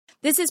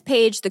This is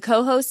Paige, the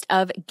co-host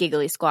of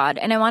Giggly Squad,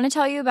 and I want to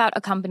tell you about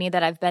a company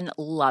that I've been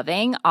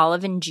loving,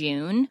 Olive &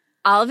 June.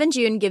 Olive &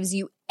 June gives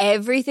you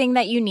everything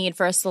that you need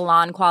for a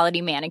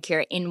salon-quality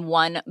manicure in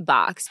one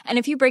box. And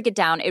if you break it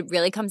down, it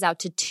really comes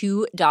out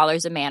to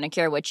 $2 a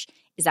manicure, which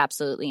is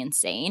absolutely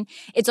insane.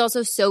 It's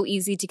also so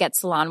easy to get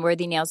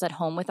salon-worthy nails at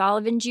home with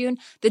Olive & June.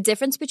 The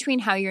difference between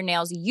how your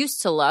nails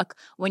used to look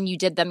when you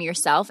did them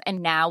yourself and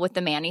now with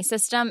the Mani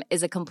system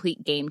is a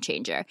complete game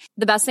changer.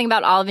 The best thing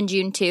about Olive &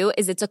 June, too,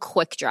 is it's a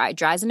quick dry.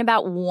 Dries in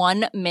about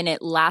 1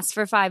 minute, lasts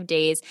for 5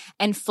 days,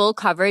 and full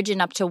coverage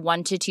in up to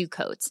 1 to 2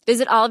 coats.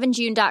 Visit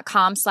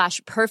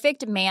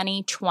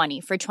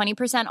oliveandjune.com/perfectmani20 for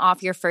 20%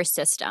 off your first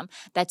system.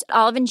 That's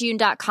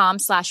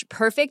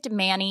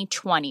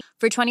oliveandjune.com/perfectmani20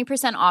 for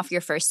 20% off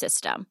your first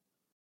system.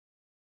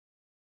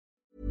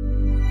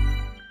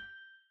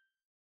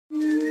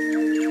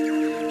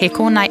 He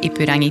kōnei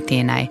ipurangi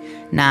tēnei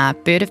nā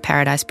Bird of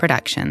Paradise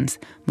Productions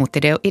mō te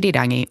reo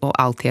irirangi o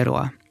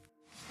Aotearoa.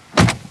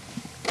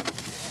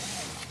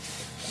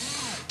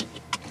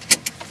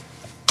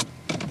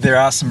 There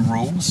are some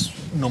rules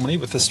normally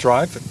with this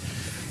drive.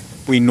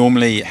 We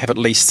normally have at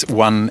least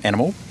one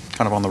animal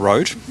kind of on the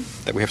road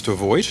that we have to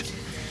avoid,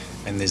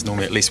 and there's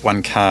normally at least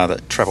one car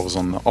that travels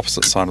on the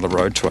opposite side of the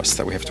road to us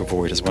that we have to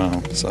avoid as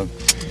well. So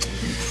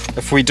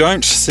if we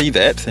don't see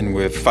that, then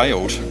we've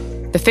failed.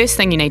 The first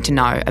thing you need to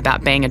know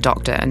about being a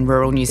doctor in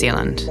rural New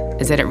Zealand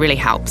is that it really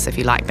helps if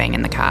you like being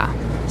in the car.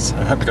 So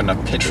I hope we've got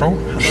enough petrol,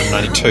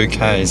 192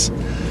 k's.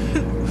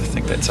 I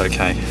think that's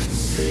okay.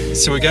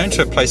 So we're going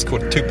to a place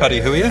called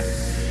Tuparihuia.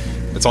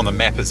 It's on the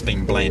map as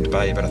being Bland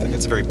Bay, but I think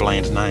it's a very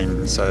bland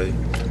name, so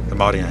the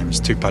Māori name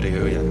is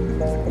Tuparihuia.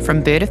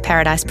 From Bird of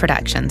Paradise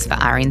Productions for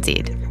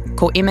RNZ,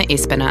 ko Emma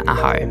Espiner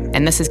aho,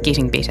 and this is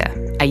Getting Better,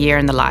 a year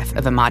in the life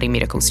of a Māori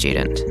medical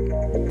student.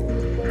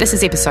 This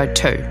is episode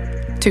 2,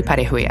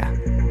 Tuparihuia.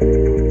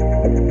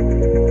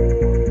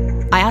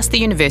 I asked the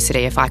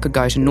university if I could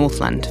go to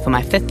Northland for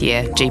my 5th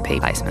year GP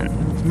placement.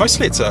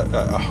 Mostly it's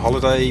a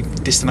holiday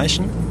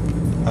destination,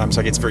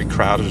 so it gets very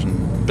crowded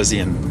and busy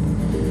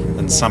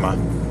in summer.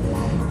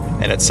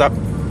 And it's up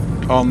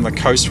on the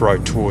coast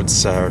road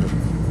towards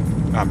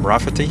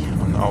Rāwhiti,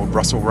 on the old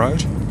Russell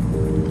Road.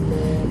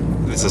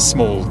 There's a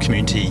small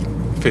community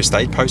first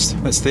aid post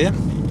that's there,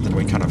 and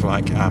we kind of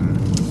like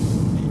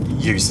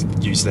use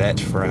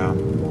that for our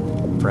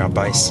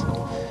base.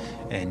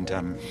 And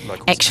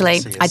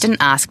actually, I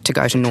didn't ask to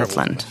go to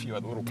Northland.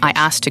 I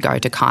asked to go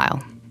to Kyle.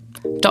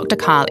 Dr.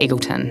 Kyle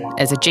Eggleton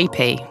is a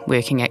GP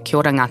working at Kia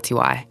ora Ngāti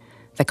Wai,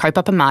 the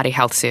Kaupapa Māori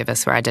Health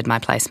Service where I did my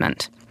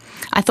placement.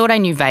 I thought I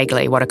knew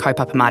vaguely what a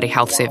Kaupapa Māori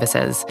Health Service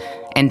is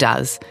and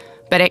does,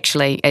 but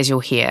actually, as you'll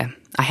hear,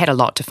 I had a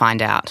lot to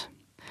find out.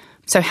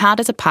 So how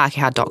does a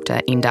Pākehā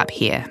doctor end up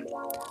here?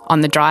 On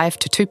the drive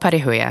to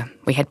Tuparihuia,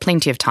 we had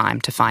plenty of time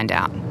to find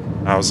out.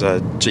 I was a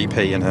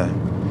GP in a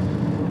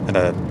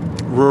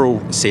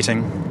rural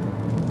setting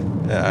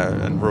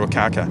in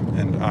Ruakaka,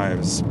 and I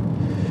was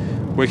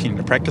working in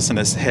a practice and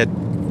had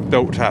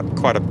built up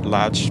quite a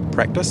large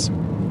practice,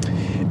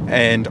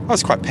 and I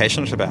was quite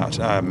passionate about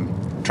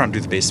trying to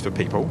do the best for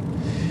people.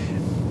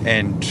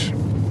 And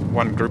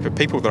one group of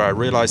people that I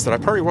realised that I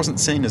probably wasn't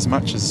seen as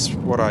much as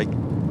what I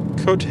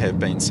could have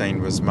been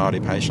seen was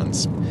Māori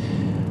patients.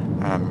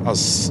 I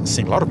was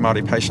seeing a lot of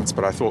Māori patients,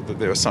 but I thought that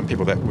there were some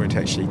people that weren't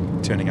actually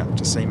turning up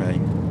to see me.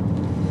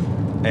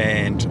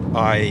 And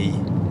I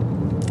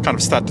kind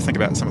of started to think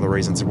about some of the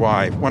reasons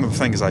why. One of the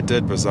things I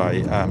did was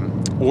I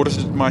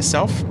audited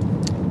myself.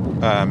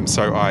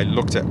 So I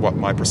looked at what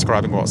my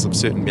prescribing was of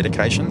certain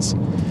medications.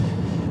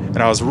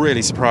 And I was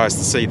really surprised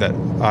to see that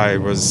I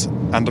was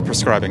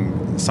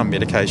under-prescribing some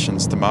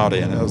medications to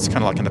Māori, and it was kind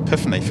of like an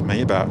epiphany for me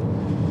about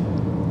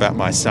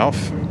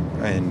myself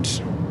and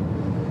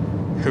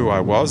who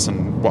I was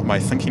and what my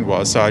thinking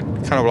was. So I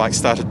kind of like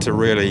started to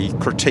really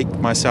critique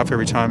myself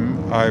every time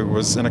I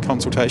was in a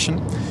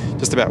consultation,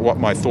 just about what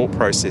my thought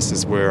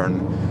processes were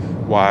and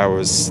why I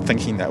was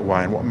thinking that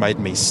way and what made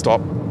me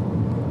stop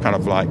kind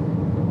of like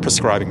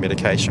prescribing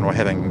medication or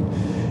having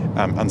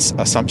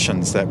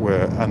assumptions that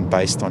were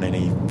unbased on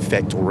any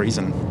fact or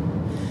reason.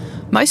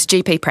 Most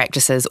GP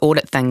practices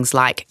audit things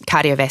like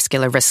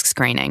cardiovascular risk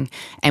screening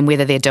and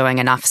whether they're doing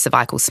enough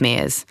cervical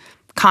smears.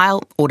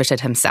 Kyle audited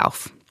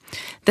himself.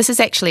 This is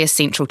actually a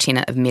central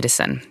tenet of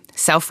medicine,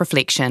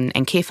 self-reflection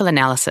and careful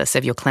analysis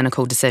of your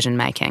clinical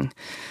decision-making.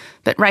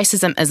 But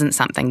racism isn't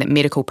something that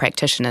medical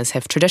practitioners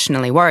have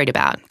traditionally worried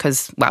about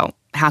because, well,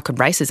 how could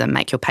racism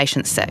make your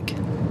patients sick?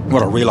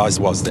 What I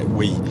realised was that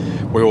we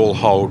all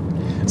hold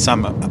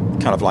some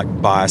kind of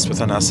like bias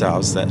within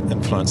ourselves that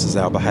influences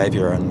our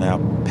behaviour and our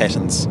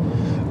patterns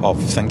of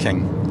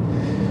thinking.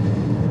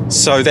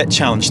 So that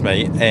challenged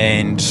me,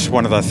 and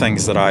one of the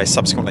things that I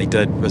subsequently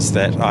did was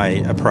that I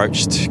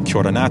approached Kia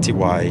ora Ngāti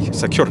Wai.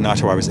 So Kia ora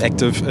Ngāti Wai was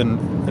active in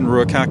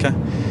Ruakaka.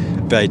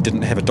 They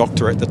didn't have a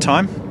doctor at the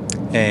time,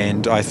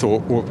 and I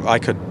thought, well, I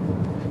could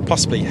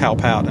possibly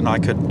help out and I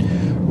could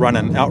run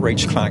an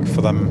outreach clinic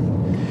for them.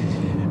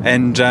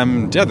 And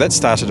that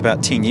started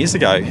about 10 years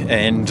ago,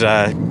 and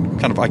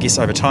kind of, I guess,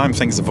 over time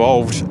things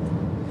evolved.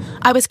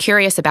 I was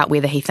curious about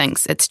whether he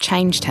thinks it's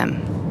changed him.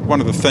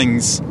 One of the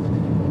things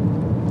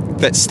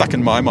that stuck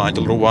in my mind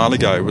a little while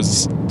ago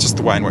was just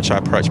the way in which I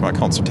approach my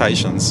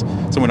consultations.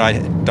 So when I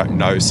don't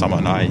know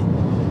someone,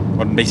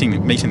 on meeting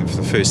them for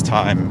the first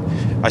time,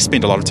 I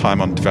spend a lot of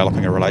time on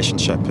developing a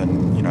relationship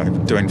and,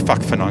 doing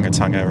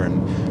whakawhanaungatanga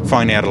and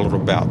finding out a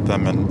little about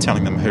them and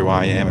telling them who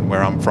I am and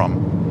where I'm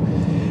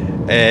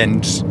from.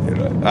 And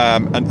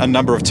a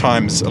number of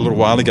times a little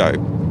while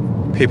ago,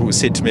 people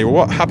said to me, well,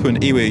 what hapu and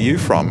iwi are you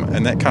from?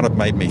 And that kind of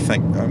made me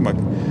think,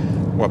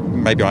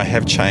 maybe I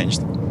have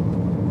changed.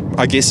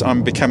 I guess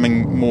I'm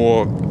becoming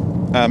more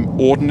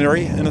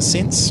ordinary in a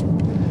sense.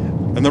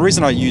 And the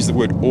reason I use the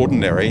word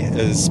ordinary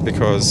is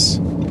because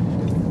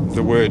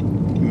the word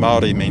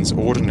Māori means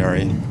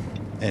ordinary.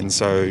 And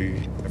so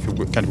if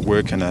we're going to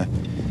work in a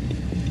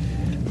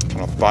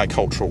kind of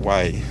bicultural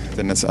way,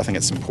 then I think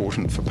it's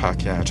important for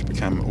Pākehā to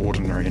become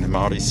ordinary in a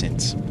Māori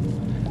sense.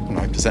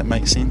 Does that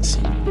make sense?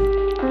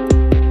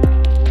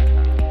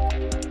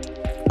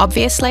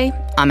 Obviously,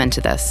 I'm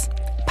into this.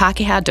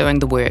 Pākehā doing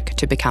the work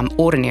to become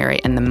ordinary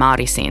in the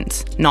Māori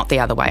sense, not the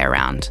other way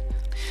around.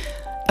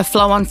 A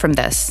flow-on from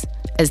this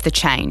is the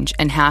change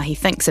in how he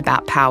thinks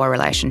about power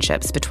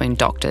relationships between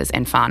doctors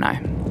and whānau.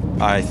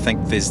 I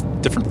think there's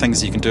different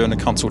things you can do in a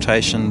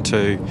consultation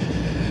to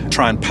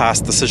try and pass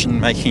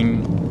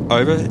decision-making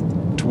over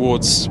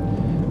towards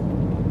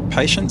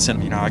patients.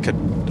 And, I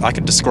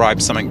could describe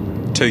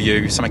something to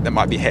you, something that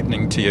might be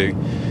happening to you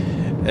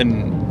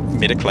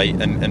medically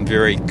in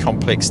very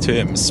complex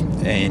terms,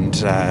 and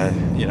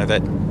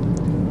that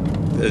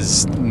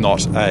is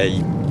not a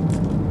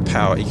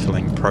power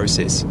equaling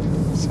process.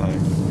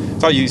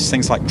 So I use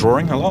things like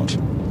drawing a lot.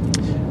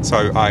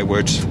 So I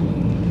would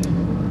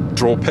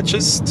draw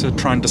pictures to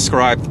try and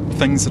describe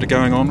things that are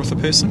going on with a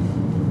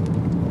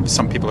person.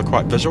 Some people are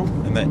quite visual,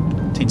 and that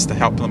tends to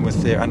help them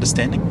with their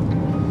understanding.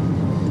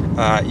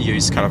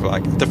 Use kind of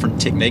like different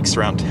techniques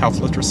around health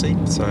literacy.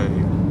 So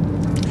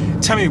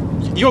tell me,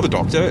 you're the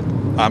doctor.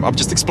 I've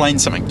just explained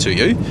something to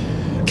you.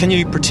 Can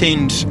you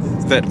pretend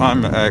that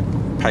I'm a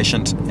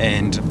patient,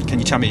 and can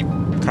you tell me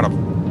kind of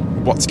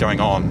what's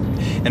going on?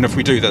 And if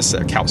we do this,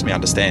 it helps me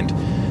understand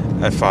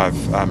if I've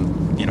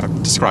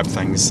described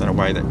things in a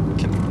way that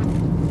can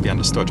be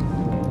understood.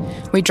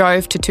 We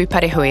drove to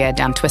Tuparihuia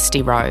down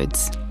twisty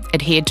roads,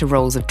 adhered to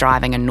rules of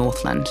driving in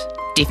Northland,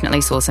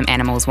 definitely saw some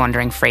animals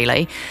wandering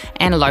freely,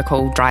 and a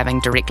local driving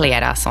directly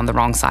at us on the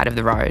wrong side of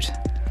the road.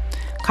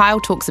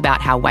 Kyle talks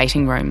about how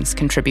waiting rooms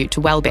contribute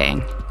to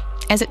well-being.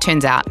 As it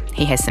turns out,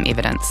 he has some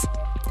evidence.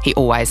 He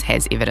always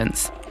has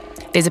evidence.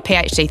 There's a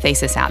PhD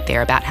thesis out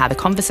there about how the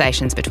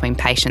conversations between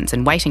patients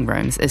in waiting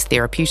rooms is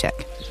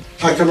therapeutic.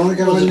 Hey, can I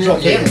go in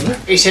there?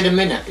 He said a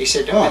minute. He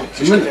said a minute.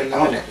 A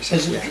minute.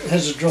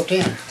 Has it dropped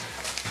down?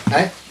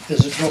 Eh?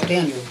 Has it dropped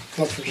down, your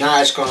blood pressure?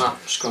 No, it's gone up.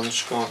 It's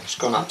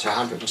gone up to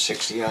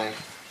 168.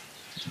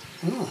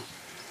 Oh.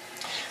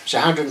 It was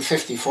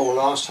 154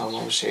 last time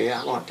I was here.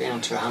 I went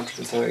down to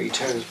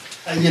 132.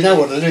 And you know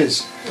what it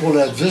is? All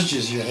those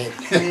visitors you had.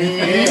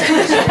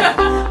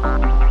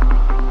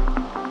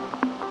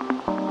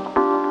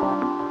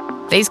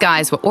 These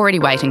guys were already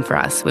waiting for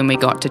us when we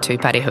got to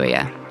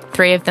Tuparihuia.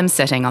 3 of them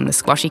sitting on the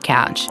squashy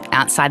couch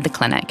outside the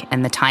clinic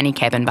in the tiny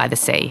cabin by the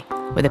sea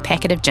with a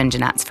packet of ginger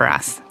nuts for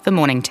us for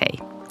morning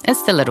tea.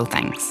 It's the little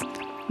things.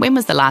 When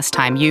was the last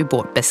time you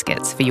bought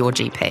biscuits for your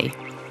GP?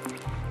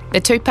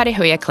 The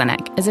Tuparihuia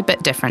clinic is a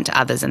bit different to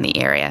others in the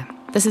area.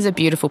 This is a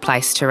beautiful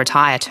place to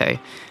retire to,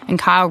 and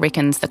Kyle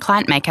reckons the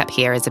client makeup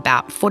here is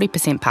about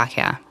 40%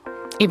 Pākehā.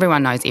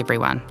 Everyone knows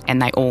everyone, and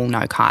they all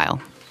know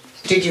Kyle.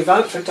 Did you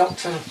vote for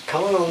Dr.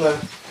 Cullen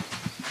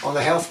on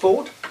the health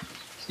board?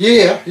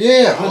 Yeah, I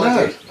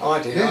know.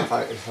 I did. Yeah. I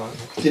voted for him.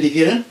 Did he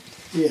get in?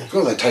 Yeah.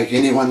 God, they take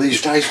anyone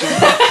these days, don't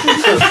they?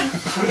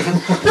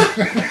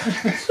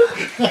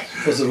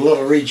 There's a lot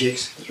of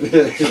rejects.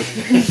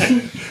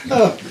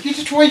 Oh, you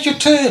just wait your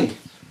turn.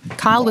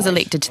 Kyle was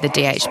elected to the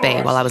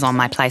DHB while I was on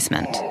my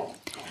placement.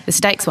 The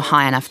stakes were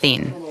high enough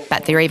then,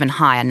 but they're even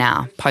higher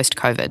now,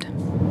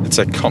 post-COVID. It's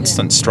a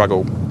constant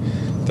struggle,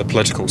 the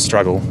political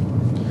struggle,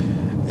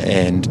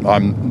 and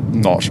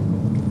I'm not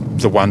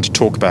the one to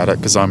talk about it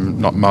because I'm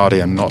not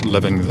Māori. I'm not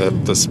living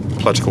this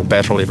political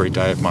battle every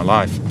day of my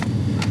life.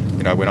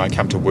 When I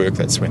come to work,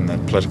 that's when the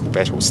political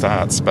battle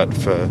starts. But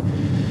for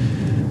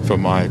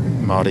my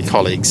Māori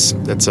colleagues,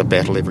 it's a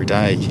battle every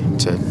day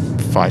to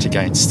fight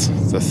against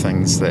the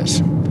things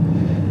that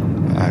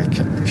are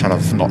kind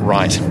of not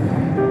right.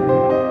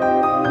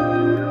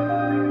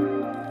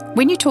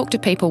 When you talk to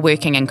people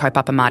working in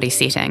kaupapa Māori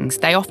settings,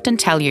 they often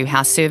tell you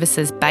how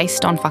services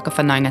based on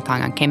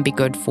whakawhanaungatanga can be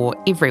good for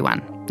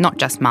everyone, not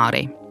just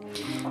Māori.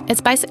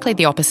 It's basically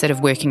the opposite of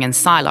working in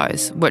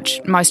silos,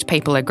 which most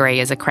people agree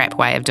is a crap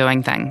way of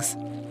doing things.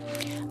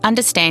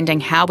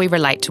 Understanding how we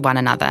relate to one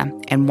another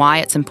and why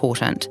it's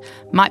important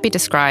might be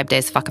described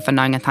as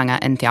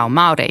whakawhanaungatanga in te ao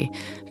Māori,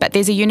 but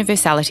there's a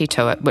universality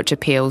to it which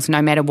appeals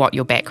no matter what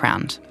your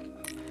background.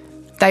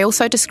 They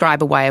also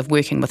describe a way of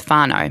working with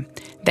whānau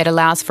that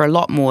allows for a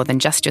lot more than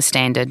just your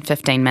standard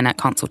 15-minute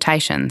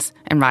consultations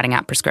and writing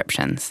out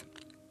prescriptions.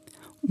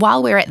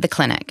 While we were at the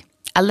clinic,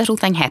 a little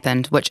thing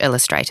happened which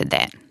illustrated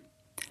that.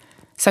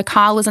 So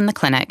Kyle was in the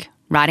clinic,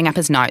 writing up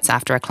his notes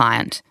after a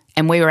client,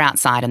 and we were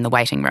outside in the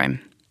waiting room.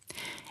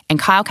 And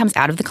Kyle comes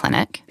out of the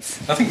clinic.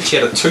 I think she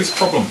had a tooth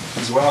problem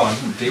as well. I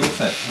didn't deal with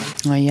that.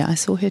 Oh yeah, I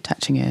saw her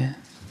touching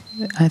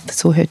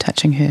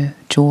her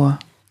jaw.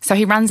 So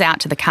he runs out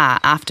to the car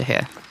after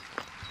her.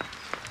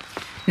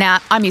 Now,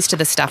 I'm used to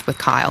this stuff with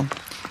Kyle.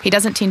 He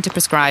doesn't tend to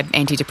prescribe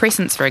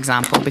antidepressants, for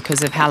example,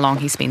 because of how long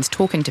he spends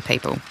talking to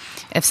people.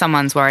 If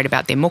someone's worried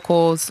about their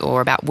mokos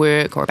or about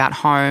work or about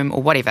home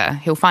or whatever,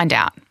 he'll find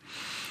out.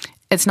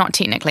 It's not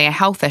technically a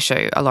health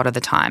issue a lot of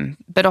the time,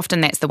 but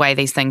often that's the way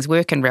these things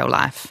work in real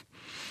life.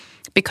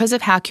 Because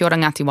of how Kia ora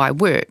Ngāti Wai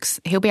works,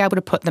 he'll be able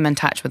to put them in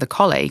touch with a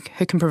colleague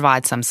who can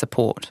provide some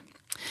support.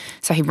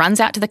 So he runs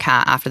out to the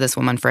car after this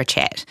woman for a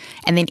chat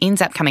and then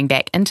ends up coming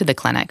back into the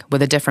clinic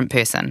with a different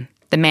person,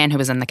 the man who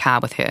was in the car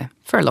with her,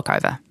 for a look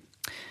over.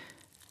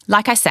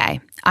 Like I say,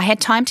 I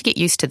had time to get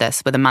used to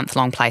this with a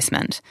month-long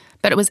placement,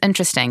 but it was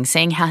interesting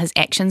seeing how his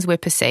actions were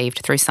perceived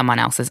through someone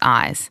else's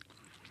eyes.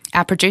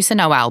 Our producer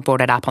Noelle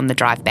brought it up on the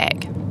drive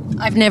back.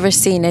 I've never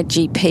seen a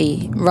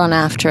GP run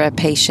after a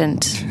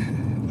patient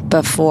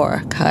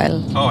before,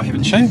 Kyle. Oh,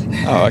 haven't you?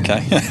 Oh,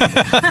 okay.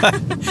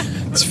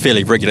 It's a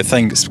fairly regular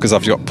thing just because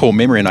I've got poor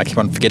memory and I keep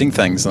on forgetting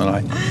things.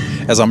 And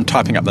as I'm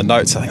typing up the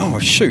notes, I think, oh,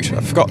 shoot,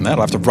 I've forgotten that.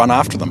 I have to run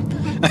after them.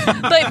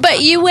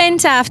 But you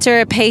went after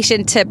a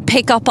patient to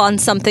pick up on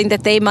something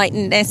that they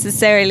mightn't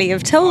necessarily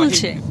have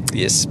told you.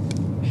 Yes.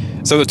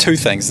 So there were two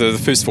things. The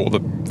first of all,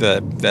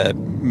 the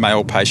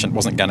male patient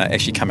wasn't going to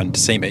actually come in to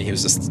see me. He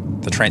was just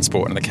the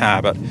transport in the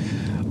car. But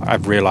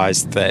I've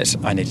realised that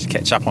I needed to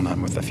catch up on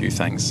him with a few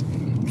things.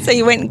 So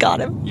you went and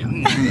got him? Yeah.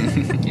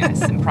 Yes,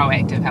 some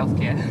proactive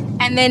healthcare.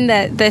 And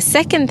then the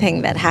second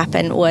thing that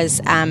happened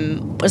was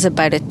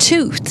about a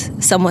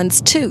tooth,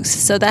 someone's tooth.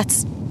 So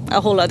that's a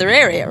whole other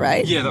area,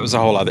 right? Yeah, that was a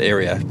whole other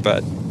area.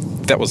 But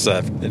that was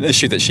an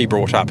issue that she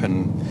brought up,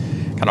 and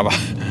kind of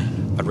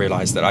I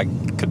realised that I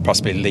could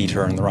possibly lead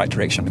her in the right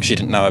direction because she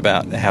didn't know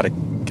about how to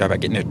go about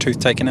getting her tooth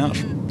taken out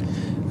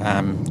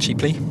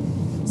cheaply.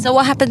 So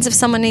what happens if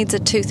someone needs a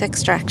tooth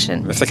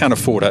extraction? If they can't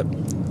afford it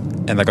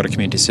and they've got a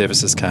community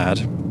services card,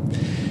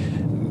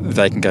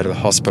 they can go to the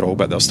hospital,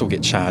 but they'll still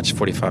get charged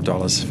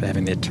 $45 for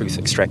having their tooth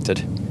extracted,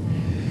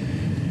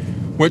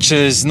 which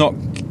is not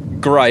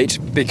great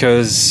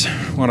because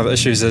one of the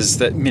issues is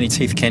that many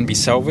teeth can be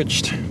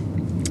salvaged,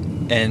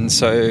 and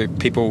so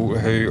people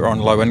who are on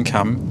low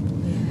income,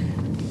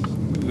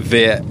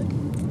 their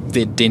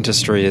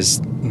dentistry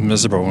is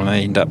miserable and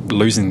they end up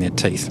losing their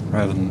teeth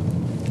rather than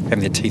having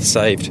their teeth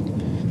saved.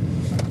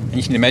 And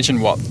you can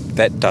imagine what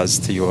that does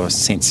to your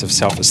sense of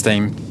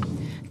self-esteem.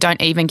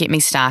 Don't even get me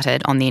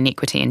started on the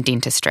inequity in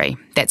dentistry.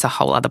 That's a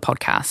whole other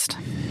podcast.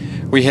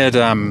 We had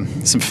some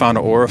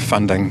Whānau Ora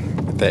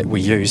funding that we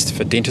used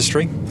for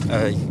dentistry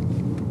a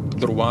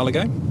little while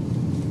ago.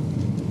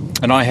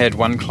 And I had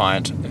one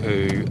client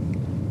who,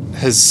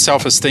 his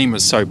self-esteem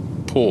was so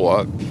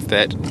poor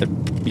that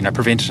it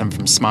prevented him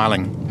from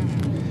smiling.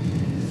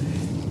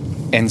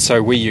 And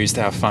so we used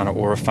our Whānau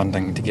Ora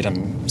funding to get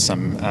him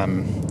some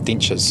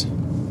dentures,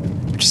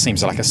 which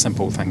seems like a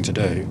simple thing to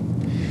do.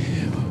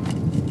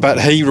 But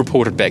he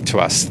reported back to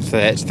us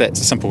that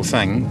simple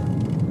thing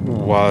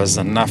was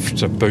enough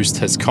to boost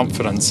his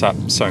confidence up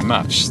so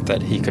much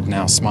that he could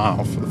now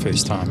smile for the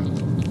first time.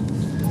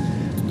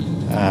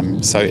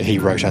 So he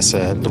wrote us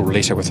a little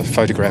letter with a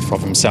photograph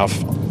of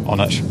himself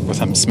on it with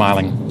him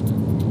smiling,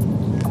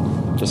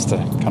 just to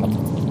kind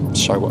of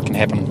show what can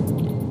happen.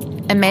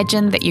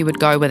 Imagine that you would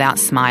go without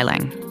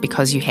smiling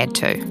because you had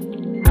to.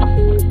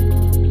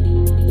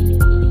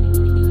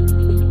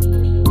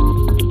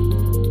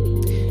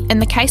 In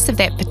the case of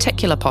that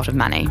particular pot of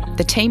money,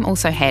 the team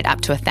also had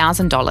up to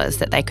 $1,000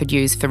 that they could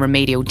use for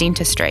remedial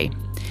dentistry.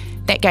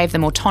 That gave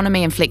them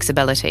autonomy and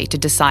flexibility to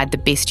decide the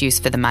best use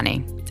for the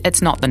money.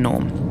 It's not the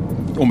norm.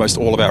 Almost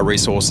all of our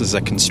resources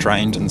are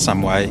constrained in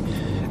some way.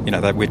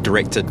 That we're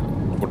directed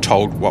or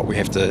told what we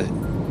have to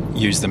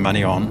use the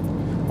money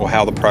on or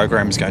how the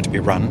program is going to be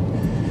run.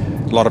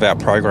 A lot of our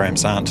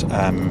programs aren't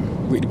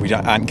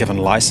given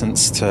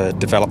license to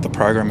develop the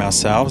program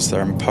ourselves.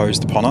 They're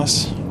imposed upon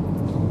us.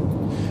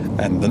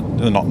 And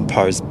they're not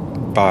imposed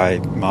by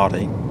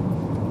Māori.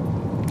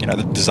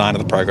 The design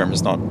of the program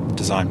is not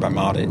designed by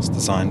Māori, it's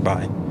designed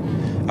by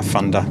a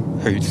funder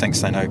who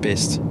thinks they know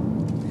best.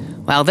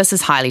 Well, this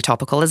is highly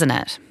topical, isn't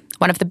it?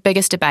 One of the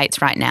biggest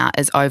debates right now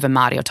is over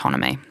Māori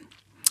autonomy.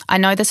 I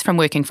know this from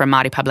working for a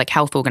Māori public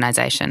health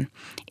organisation.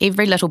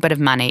 Every little bit of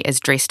money is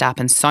dressed up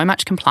in so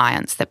much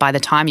compliance that by the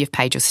time you've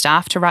paid your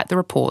staff to write the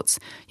reports,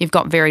 you've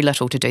got very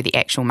little to do the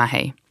actual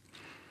mahi.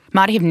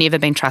 Māori have never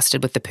been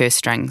trusted with the purse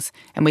strings,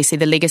 and we see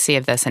the legacy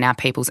of this in our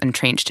people's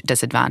entrenched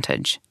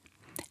disadvantage.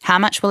 How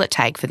much will it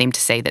take for them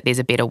to see that there's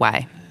a better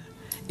way?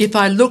 If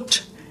I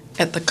looked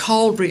at the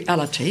cold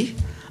reality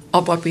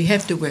of what we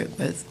have to work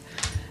with,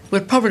 it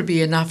would probably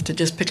be enough to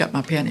just pick up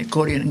my piano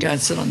accordion and go and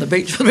sit on the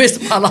beach for the rest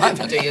of my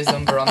life. Do your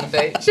Zumba on the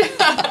beach.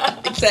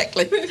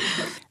 Exactly.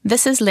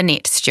 This is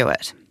Lynette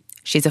Stewart.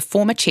 She's a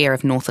former chair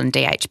of Northland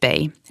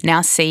DHB,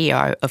 now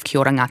CEO of Kia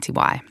ora Ngāti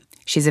Wai.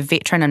 She's a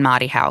veteran in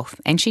Māori health,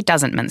 and she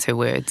doesn't mince her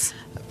words.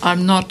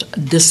 I'm not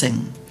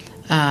dissing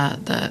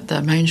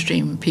the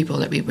mainstream people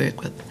that we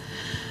work with,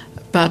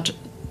 but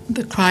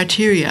the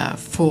criteria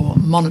for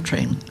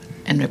monitoring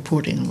and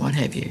reporting and what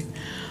have you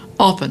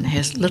often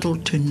has little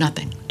to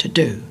nothing to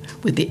do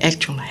with the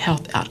actual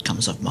health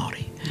outcomes of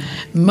Māori.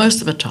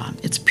 Most of the time,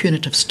 it's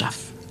punitive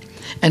stuff.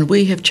 And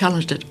we have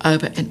challenged it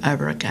over and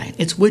over again.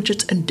 It's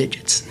widgets and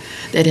digits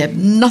that have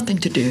nothing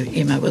to do,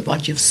 Emma, with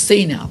what you've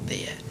seen out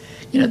there.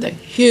 You know, the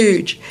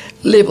huge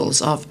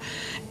levels of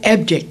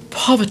abject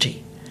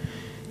poverty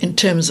in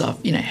terms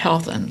of, you know,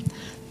 health and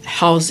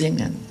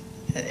housing and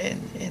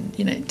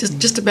you know,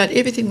 just about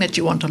everything that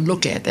you want to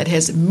look at that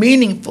has a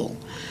meaningful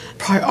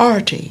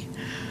priority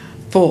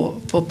for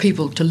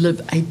people to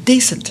live a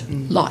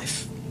decent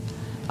life,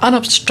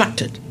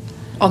 unobstructed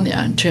on their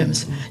own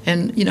terms.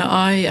 And, you know,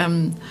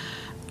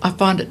 I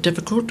find it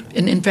difficult.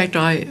 And in fact,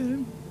 I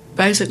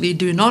basically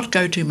do not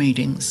go to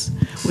meetings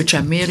which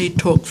are merely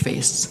talk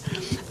fests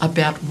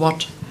about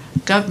what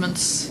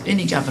governments,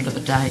 any government of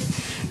the day,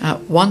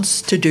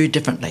 wants to do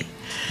differently.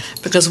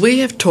 Because we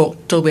have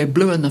talked till we're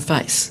blue in the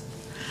face.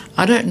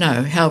 I don't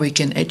know how we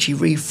can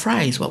actually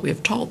rephrase what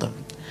we've told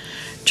them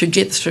to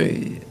get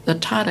through the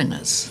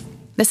tarangas.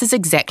 This is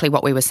exactly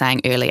what we were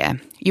saying earlier.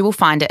 You will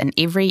find it in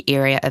every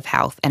area of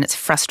health, and it's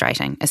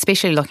frustrating,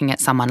 especially looking at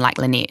someone like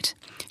Lynette.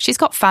 She's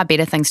got far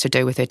better things to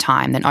do with her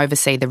time than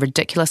oversee the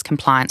ridiculous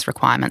compliance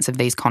requirements of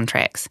these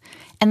contracts.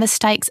 And the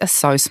stakes are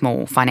so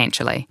small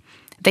financially.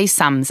 These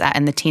sums are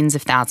in the tens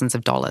of thousands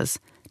of dollars,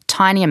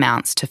 tiny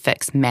amounts to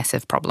fix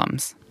massive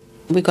problems.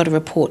 We've got to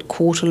report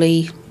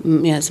quarterly,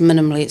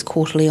 it's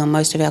quarterly on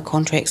most of our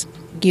contracts.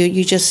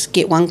 You just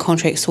get one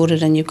contract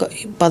sorted, and you've got,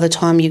 by the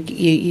time you've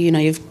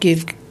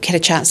had a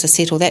chance to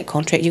settle that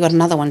contract, you've got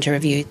another one to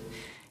review.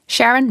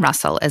 Sharon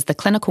Russell is the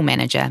clinical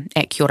manager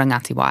at Kia ora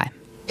Ngāti Wai.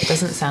 It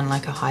doesn't sound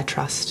like a high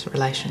trust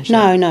relationship.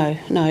 No,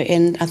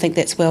 and I think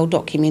that's well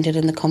documented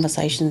in the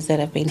conversations that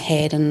have been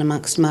had in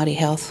amongst Māori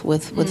Health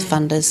with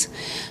funders.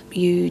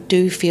 You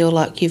do feel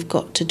like you've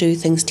got to do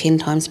things 10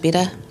 times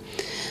better,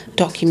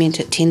 document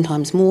it 10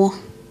 times more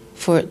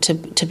for it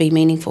to be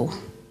meaningful.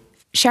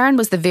 Sharon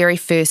was the very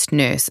first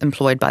nurse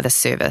employed by this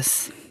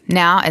service.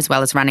 Now, as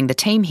well as running the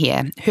team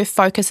here, her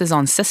focus is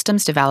on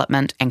systems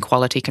development and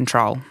quality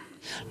control.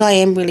 I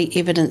am really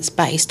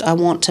evidence-based. I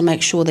want to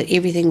make sure that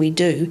everything we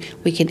do,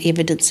 we can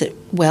evidence it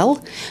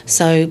well.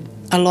 So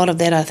a lot of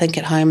that I think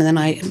at home, and then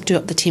I do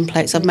up the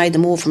templates. I've made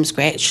them all from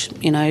scratch,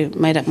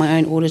 made up my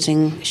own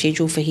auditing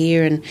schedule for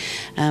here and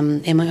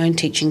my own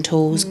teaching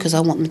tools, because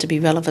I want them to be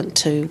relevant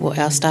to what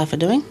our staff are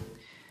doing.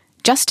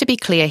 Just to be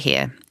clear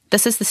here,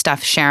 this is the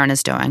stuff Sharon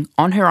is doing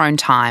on her own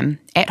time,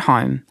 at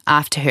home,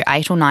 after her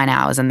 8 or 9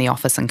 hours in the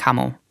office in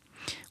Kamal.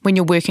 When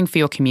you're working for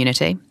your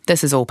community,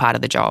 this is all part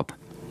of the job.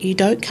 You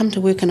don't come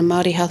to work in a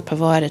Māori health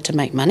provider to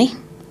make money.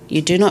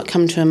 You do not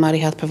come to a Māori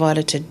health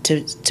provider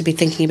to be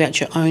thinking about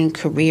your own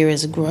career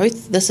as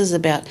growth. This is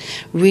about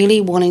really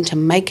wanting to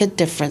make a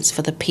difference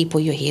for the people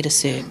you're here to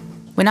serve.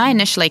 When I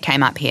initially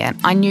came up here,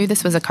 I knew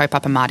this was a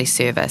kaupapa Māori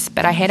service,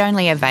 but I had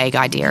only a vague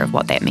idea of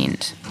what that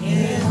meant.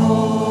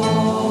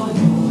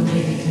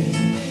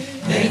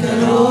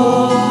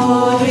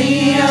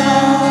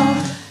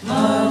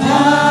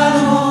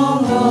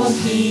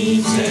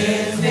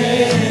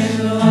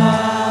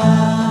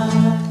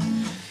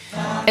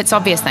 It's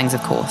obvious things,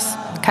 of course.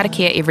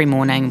 Karakia every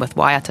morning with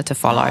waiata to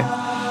follow.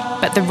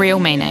 But the real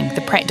meaning,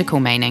 the practical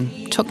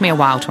meaning, took me a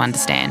while to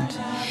understand.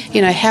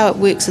 How it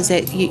works is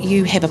that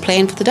you have a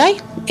plan for the day,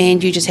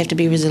 and you just have to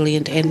be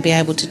resilient and be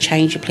able to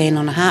change your plan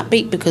on a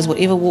heartbeat, because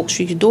whatever walks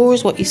through your door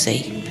is what you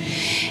see.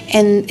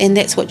 And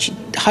that's what you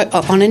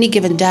hope. On any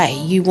given day,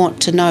 you want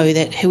to know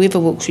that whoever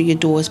walks through your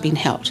door has been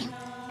helped.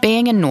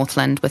 Being in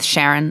Northland with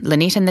Sharon,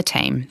 Lynette and the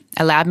team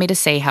allowed me to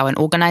see how an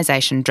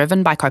organisation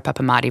driven by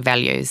kaupapa Māori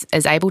values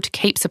is able to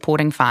keep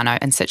supporting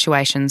whānau in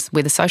situations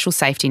where the social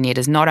safety net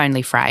is not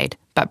only frayed,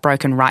 but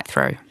broken right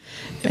through.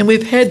 And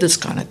we've had this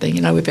kind of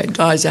thing, we've had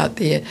guys out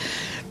there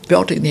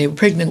belting their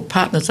pregnant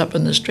partners up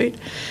in the street,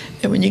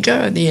 and when you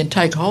go in there and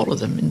take hold of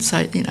them and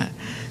say,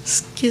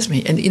 excuse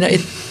me, and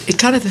it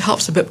kind of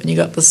helps a bit when you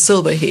got the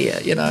silver hair,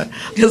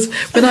 because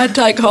when I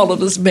take hold of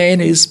this man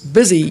who's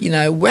busy,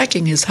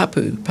 whacking his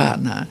hapu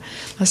partner,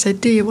 I say,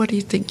 dear, what do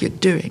you think you're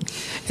doing?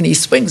 And he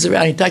swings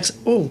around, he takes,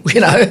 and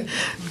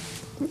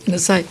I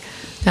say,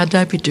 now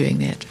don't be doing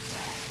that.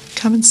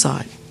 Come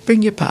inside,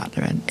 bring your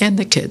partner in, and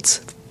the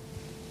kids,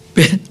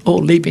 all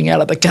leaping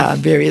out of the car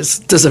in various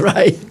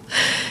disarray.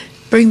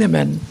 Bring them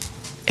in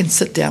and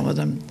sit down with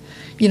them.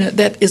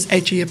 That is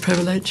actually a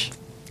privilege.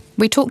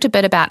 We talked a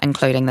bit about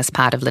including this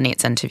part of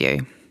Lynette's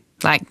interview.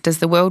 Like, does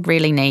the world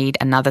really need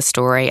another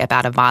story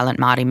about a violent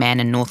Māori man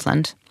in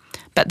Northland?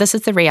 But this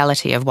is the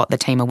reality of what the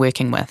team are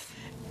working with.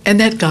 And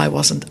that guy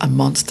wasn't a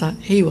monster.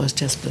 He was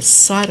just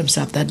beside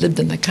himself. They'd lived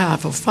in the car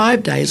for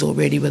 5 days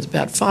already with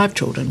about 5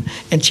 children,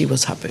 and she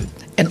was hapu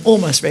and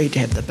almost ready to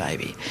have the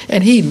baby.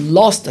 And he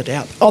lost it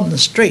out on the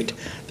street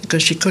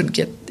because she couldn't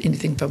get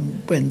anything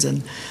from Wins,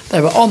 and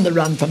they were on the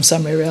run from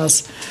somewhere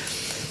else.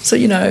 So,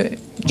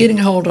 getting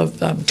hold of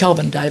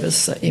Kelvin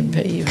Davis,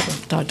 MP of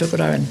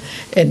Taitokoro,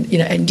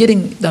 and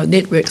getting the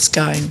networks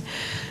going,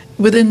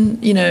 within,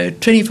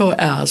 24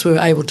 hours we were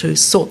able to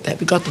sort that.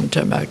 We got them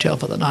to a motel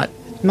for the night.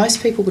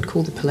 Most people would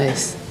call the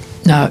police.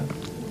 No.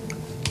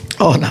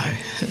 Oh, no.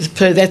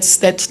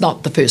 That's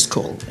not the first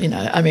call, we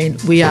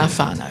are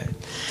whānau.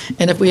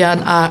 And if we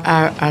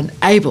are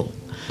unable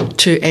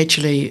to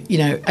actually,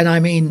 and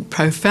I mean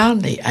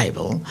profoundly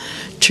able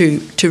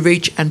to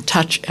reach and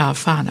touch our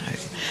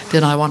whānau,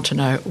 then I want to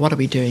know, what are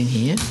we doing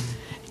here?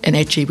 And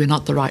actually, we're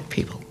not the right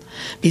people.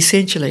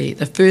 Essentially,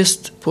 the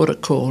first port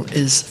of call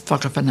is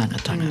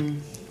whakawhanangatanga.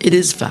 It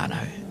is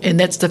whānau, and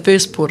that's the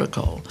first port of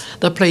call.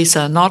 The police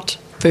are not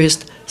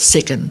first,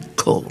 second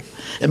call.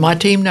 And my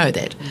team know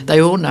that. They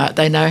all know.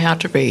 They know how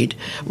to read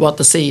what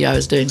the CEO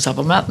is doing. So if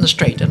I'm out in the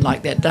street, and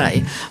like that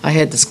day, I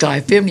had this guy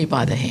firmly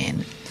by the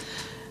hand,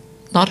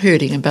 not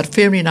hurting him, but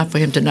firmly enough for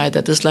him to know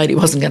that this lady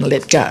wasn't going to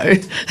let go.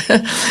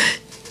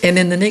 And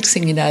then the next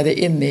thing you know, they're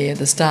in there,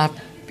 the staff,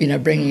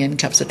 bringing in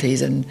cups of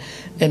teas, and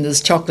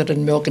there's chocolate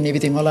and milk and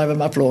everything all over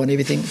my floor and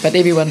everything, but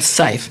everyone's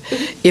safe.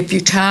 If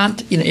you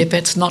can't, if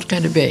that's not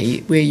going to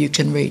be where you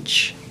can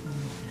reach,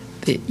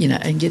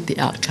 and get the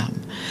outcome,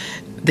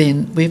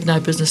 then we've no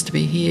business to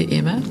be here,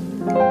 Emma.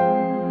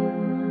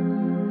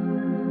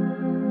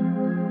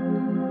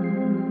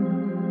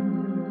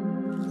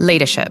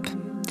 Leadership.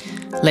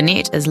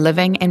 Lynette is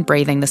living and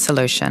breathing the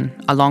solution,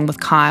 along with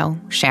Kyle,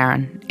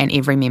 Sharon, and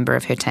every member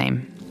of her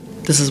team.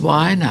 This is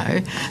why I know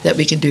that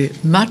we can do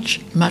much,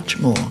 much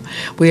more.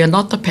 We are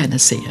not the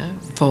panacea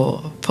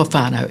for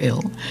whānau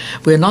ill.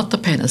 We're not the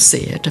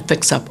panacea to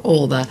fix up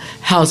all the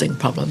housing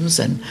problems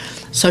and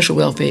social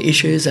welfare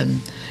issues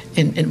and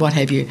what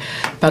have you.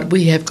 But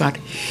we have got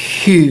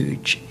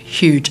huge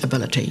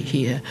ability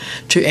here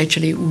to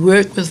actually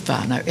work with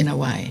whānau in a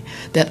way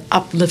that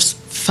uplifts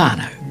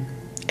whānau.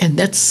 And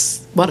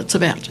that's what it's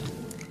about.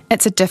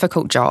 It's a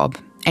difficult job,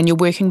 and you're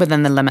working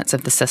within the limits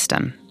of the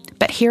system.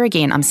 But here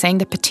again, I'm seeing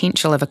the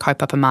potential of a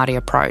kaupapa Māori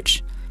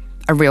approach,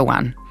 a real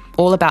one,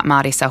 all about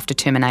Māori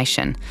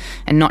self-determination,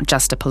 and not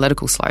just a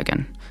political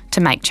slogan, to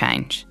make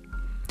change.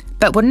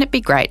 But wouldn't it be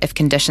great if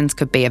conditions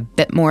could be a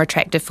bit more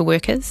attractive for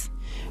workers?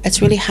 It's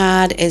really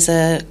hard as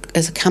a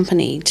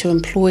company to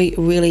employ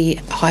really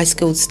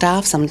high-skilled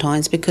staff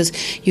sometimes because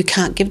you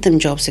can't give them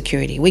job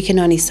security. We can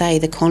only say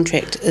the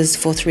contract is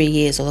for 3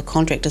 years or the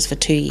contract is for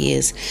 2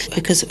 years,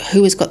 because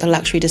who has got the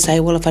luxury to say,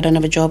 well, if I don't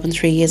have a job in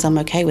 3 years, I'm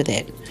okay with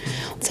that.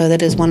 So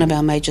that is one of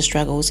our major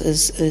struggles,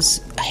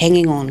 is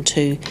hanging on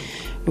to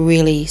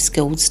really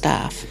skilled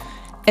staff.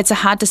 It's a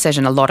hard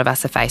decision a lot of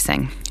us are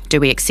facing. Do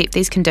we accept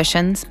these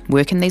conditions,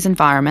 work in these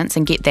environments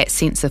and get that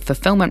sense of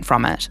fulfilment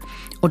from it?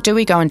 Or do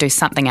we go and do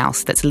something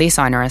else that's less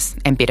onerous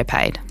and better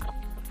paid?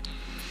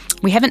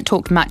 We haven't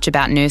talked much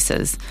about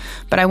nurses,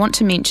 but I want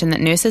to mention that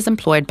nurses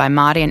employed by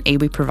Māori and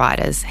iwi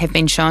providers have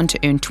been shown to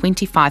earn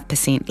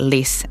 25%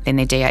 less than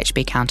their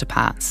DHB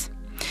counterparts.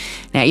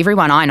 Now,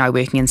 everyone I know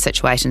working in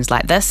situations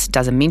like this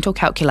does a mental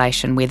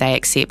calculation where they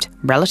accept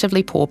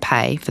relatively poor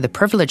pay for the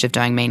privilege of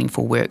doing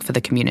meaningful work for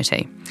the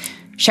community.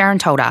 Sharon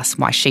told us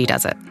why she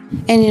does it.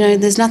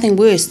 And there's nothing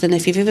worse than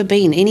if you've ever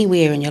been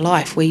anywhere in your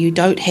life where you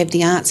don't have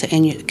the answer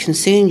and it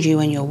concerns you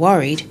and you're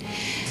worried,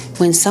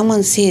 when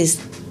someone says,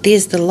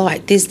 there's the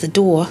light, there's the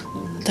door,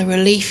 the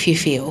relief you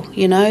feel,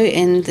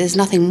 and there's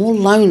nothing more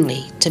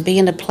lonely to be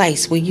in a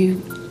place where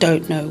you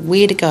don't know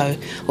where to go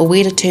or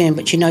where to turn,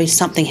 but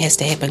something has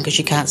to happen because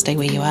you can't stay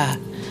where you are.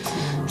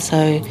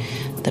 So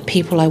the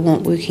people I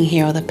want working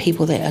here are the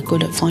people that are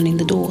good at finding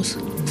the doors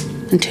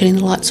and turning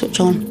the light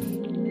switch on.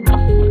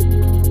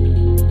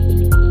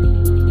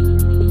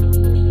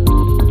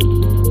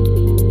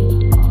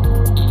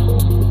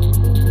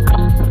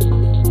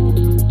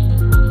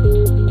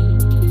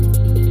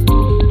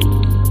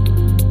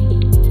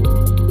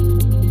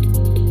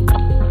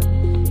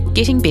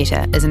 Getting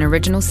Better is an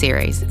original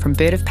series from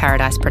Bird of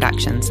Paradise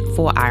Productions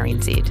for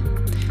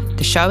RNZ.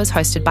 The show is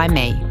hosted by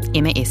me,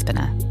 Emma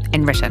Espiner,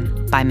 and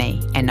written by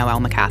me and Noelle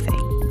McCarthy.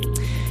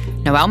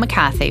 Noelle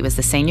McCarthy was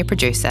the senior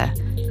producer,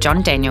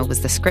 John Daniel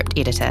was the script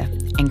editor,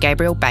 and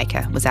Gabriel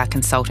Baker was our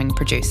consulting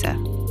producer.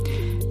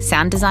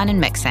 Sound design and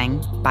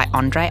mixing by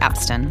Andre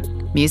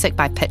Upston, music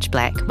by Pitch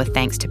Black with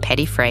thanks to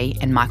Paddy Free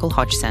and Michael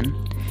Hodgson.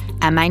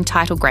 Our main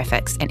title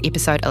graphics and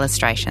episode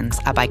illustrations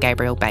are by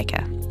Gabriel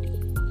Baker.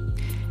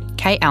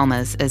 Kate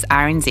Elmers is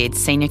RNZ's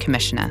Senior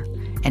Commissioner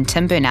and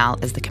Tim Burnell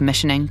is the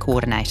Commissioning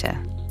Coordinator.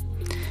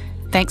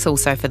 Thanks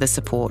also for the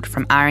support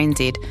from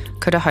RNZ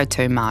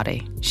Kurahotu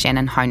Māori,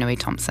 Shannon Honui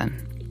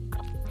Thompson.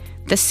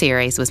 This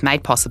series was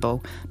made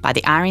possible by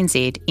the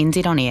RNZ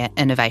NZ On Air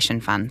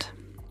Innovation Fund.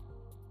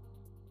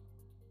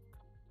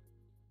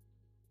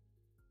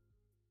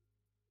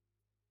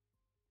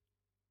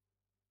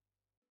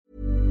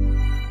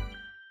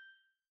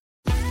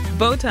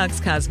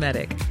 Botox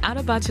Cosmetic, out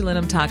of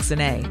botulinum toxin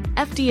A,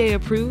 FDA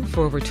approved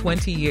for over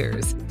 20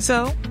 years.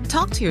 So,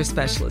 talk to your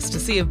specialist to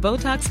see if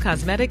Botox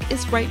Cosmetic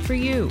is right for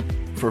you.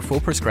 For full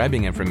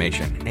prescribing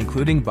information,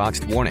 including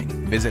boxed warning,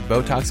 visit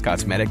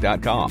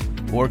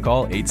BotoxCosmetic.com or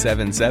call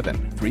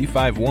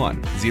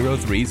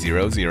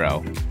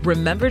 877-351-0300.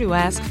 Remember to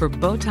ask for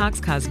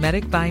Botox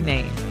Cosmetic by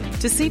name.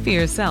 To see for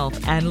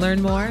yourself and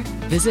learn more,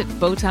 visit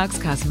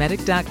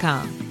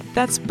BotoxCosmetic.com.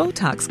 That's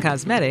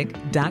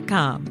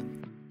BotoxCosmetic.com.